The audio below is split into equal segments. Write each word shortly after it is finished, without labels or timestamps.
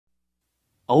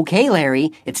Okay,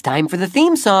 Larry, it's time for the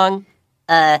theme song.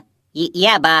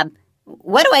 Yeah, Bob.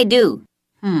 What do I do?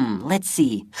 Let's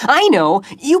see. I know,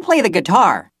 you play the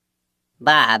guitar.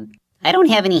 Bob, I don't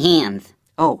have any hands.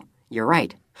 Oh, you're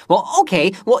right. Well,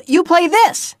 okay, you play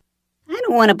this. I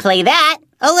don't want to play that.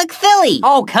 I'll look silly.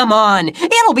 Oh, come on.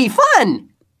 It'll be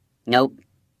fun. Nope,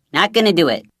 not gonna do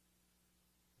it.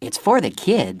 It's for the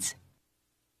kids.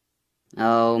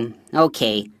 Oh,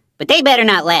 okay. But they better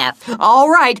not laugh. All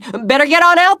right, better get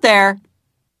on out there.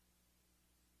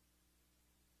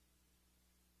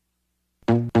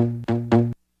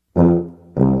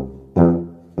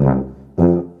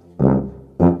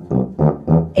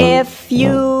 If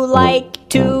you like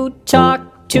to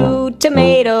talk to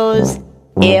tomatoes,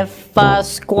 if a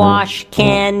squash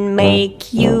can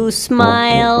make you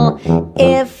smile,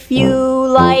 if you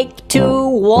like to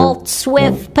waltz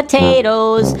with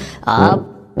potatoes, up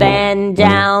and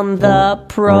down the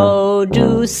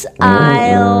produce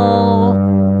aisle,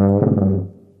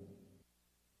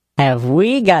 have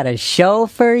we got a show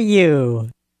for you?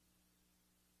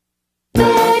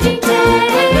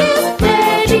 VeggieTales,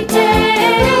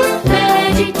 VeggieTales,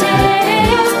 VeggieTales,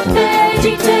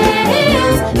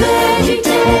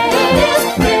 VeggieTales, VeggieTales,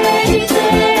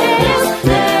 VeggieTales,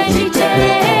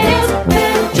 VeggieTales,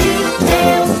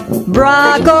 VeggieTales.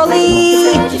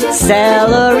 Broccoli,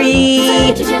 celery,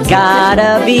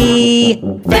 gotta be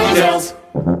VeggieTales.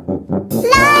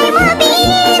 Lima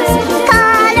beans,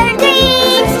 collard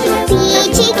greens,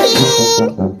 peachy keen,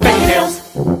 VeggieTales.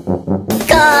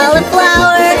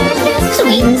 cauliflower,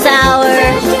 sweet and sour,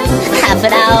 half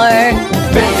an hour.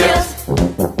 VeggieTales.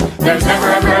 There's never,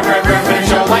 ever, ever, ever been a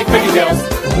show like VeggieTales.